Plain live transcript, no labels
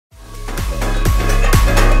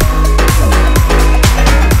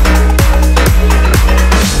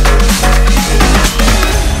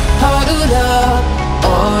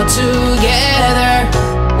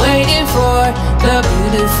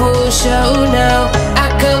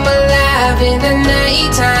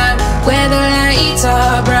nighttime, where the lights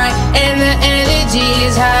are bright and the energy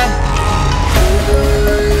is high.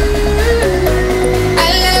 I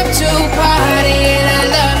love to party and I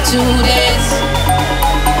love to dance.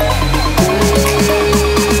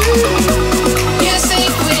 You're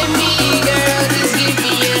safe with me, girl, just give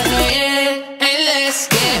me your hand and let's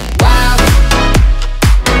get wild.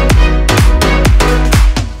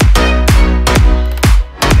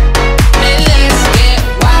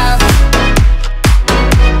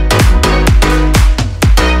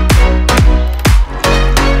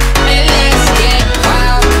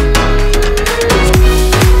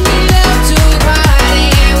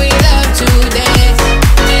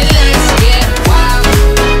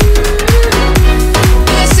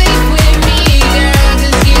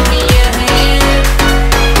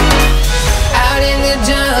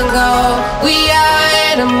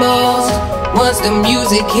 Once the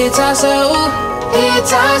music hits our soul,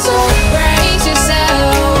 brace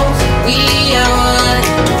yourself. We are one,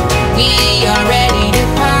 we are ready to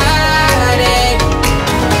party.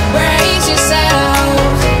 Brace yourself.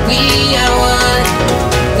 We are one,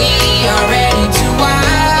 we are ready.